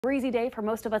Breezy day for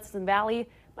most of us in the Valley.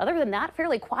 Other than that,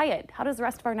 fairly quiet. How does the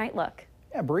rest of our night look?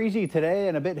 Yeah, breezy today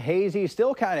and a bit hazy,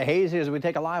 still kind of hazy as we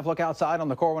take a live look outside on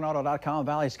the CorwinAuto.com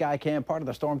Valley Skycam, part of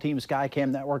the Storm Team Skycam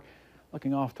network,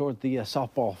 looking off toward the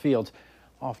softball fields,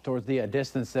 off towards the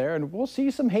distance there. And we'll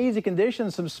see some hazy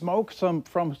conditions, some smoke from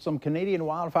some Canadian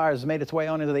wildfires has made its way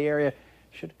on into the area.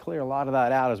 Should clear a lot of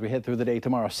that out as we head through the day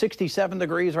tomorrow. 67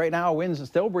 degrees right now, winds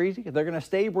still breezy. They're going to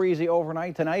stay breezy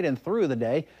overnight tonight and through the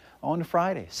day on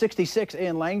Friday. 66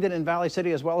 in Langdon and Valley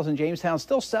City as well as in Jamestown.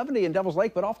 Still 70 in Devils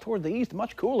Lake, but off toward the east,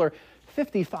 much cooler.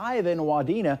 55 in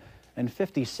Wadena and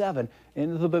 57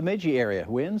 in the Bemidji area.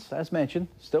 Winds, as mentioned,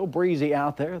 still breezy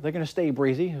out there. They're going to stay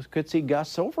breezy. Could see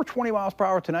gusts over 20 miles per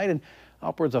hour tonight and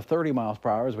upwards of 30 miles per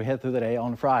hour as we head through the day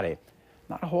on Friday.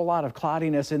 Not a whole lot of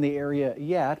cloudiness in the area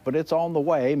yet, but it's on the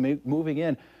way, moving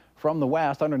in from the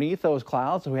west. Underneath those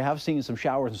clouds, we have seen some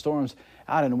showers and storms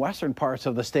out in western parts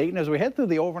of the state. And as we head through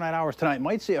the overnight hours tonight,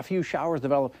 might see a few showers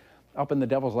develop up in the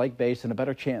Devils Lake Basin. A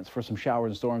better chance for some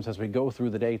showers and storms as we go through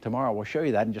the day tomorrow. We'll show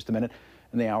you that in just a minute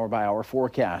in the hour-by-hour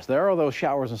forecast. There are those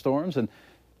showers and storms in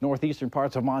northeastern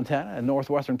parts of Montana and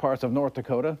northwestern parts of North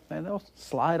Dakota, and they'll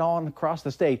slide on across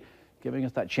the state, giving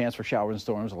us that chance for showers and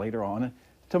storms later on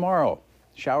tomorrow.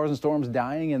 Showers and storms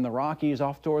dying in the Rockies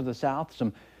off toward the south.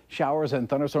 Some showers and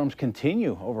thunderstorms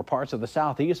continue over parts of the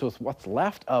southeast with what's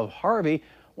left of Harvey.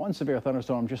 One severe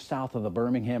thunderstorm just south of the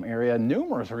Birmingham area.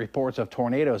 Numerous reports of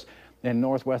tornadoes in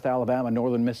northwest Alabama,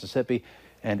 northern Mississippi,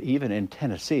 and even in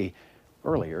Tennessee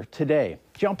earlier today.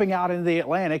 Jumping out into the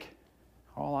Atlantic,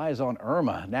 all eyes on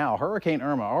Irma. Now, Hurricane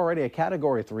Irma, already a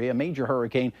Category 3, a major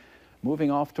hurricane, moving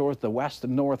off towards the west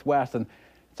and northwest. And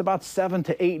it's about 7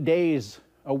 to 8 days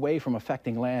away from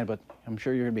affecting land, but I'm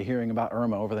sure you're going to be hearing about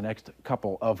Irma over the next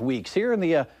couple of weeks. Here in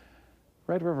the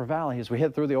Red River Valley, as we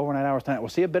head through the overnight hours tonight, we'll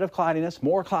see a bit of cloudiness,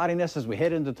 more cloudiness as we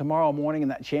head into tomorrow morning, and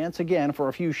that chance again for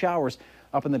a few showers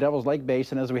up in the Devils Lake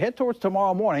Basin. As we head towards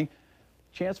tomorrow morning,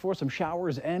 chance for some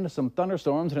showers and some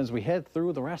thunderstorms. And as we head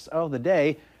through the rest of the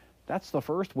day, that's the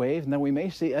first wave, and then we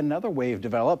may see another wave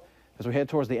develop as we head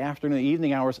towards the afternoon and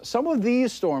evening hours. Some of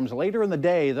these storms later in the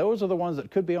day, those are the ones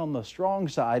that could be on the strong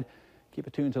side. Keep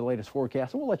it tuned to the latest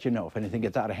forecast, and we'll let you know if anything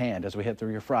gets out of hand as we head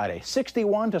through your Friday.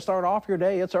 61 to start off your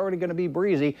day. It's already going to be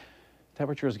breezy.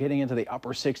 Temperatures getting into the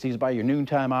upper 60s by your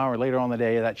noontime hour later on the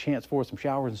day. That chance for some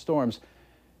showers and storms,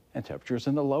 and temperatures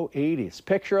in the low 80s.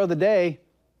 Picture of the day.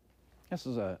 This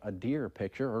is a deer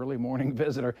picture, early morning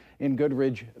visitor in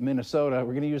Goodridge, Minnesota.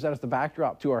 We're going to use that as the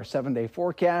backdrop to our 7-day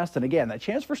forecast. And again, that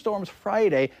chance for storms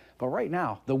Friday. But right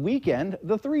now, the weekend,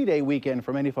 the 3-day weekend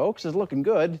for many folks is looking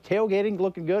good. Tailgating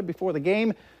looking good before the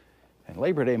game. And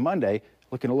Labor Day Monday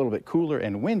looking a little bit cooler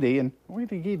and windy. And we're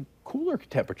going to get cooler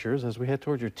temperatures as we head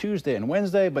towards your Tuesday and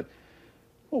Wednesday. But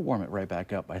we'll warm it right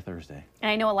back up by Thursday.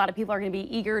 And I know a lot of people are going to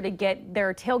be eager to get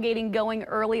their tailgating going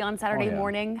early on Saturday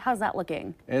morning. How's that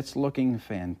looking? It's looking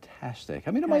fantastic.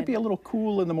 I mean, it might be a little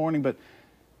cool in the morning, but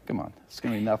come on, it's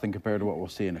going to be nothing compared to what we'll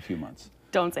see in a few months.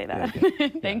 Don't say that. Yeah.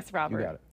 Thanks, Robert. You got it.